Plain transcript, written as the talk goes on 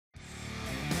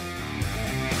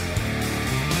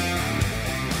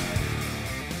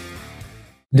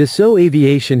Dassault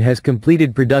Aviation has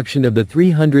completed production of the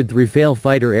 300th Rafale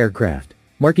fighter aircraft,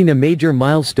 marking a major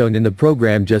milestone in the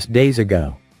program just days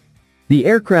ago. The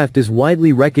aircraft is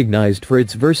widely recognized for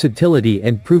its versatility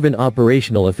and proven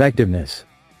operational effectiveness.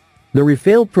 The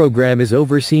Rafale program is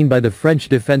overseen by the French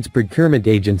Defense Procurement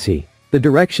Agency, the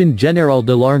Direction Générale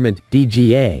de l'Armement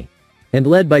 (DGA), and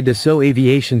led by Dassault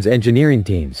Aviation's engineering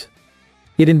teams.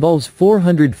 It involves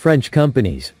 400 French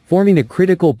companies, forming a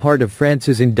critical part of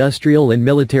France's industrial and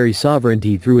military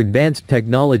sovereignty through advanced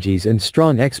technologies and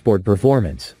strong export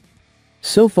performance.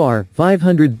 So far,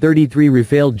 533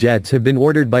 Rafale jets have been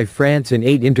ordered by France and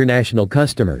 8 international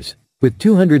customers, with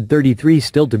 233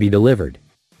 still to be delivered.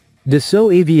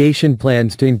 Dassault Aviation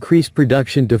plans to increase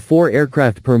production to 4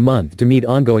 aircraft per month to meet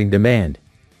ongoing demand.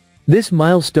 This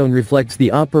milestone reflects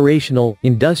the operational,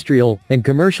 industrial, and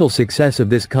commercial success of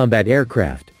this combat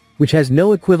aircraft, which has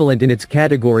no equivalent in its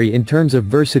category in terms of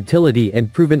versatility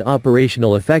and proven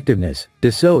operational effectiveness,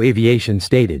 Dassault Aviation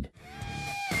stated.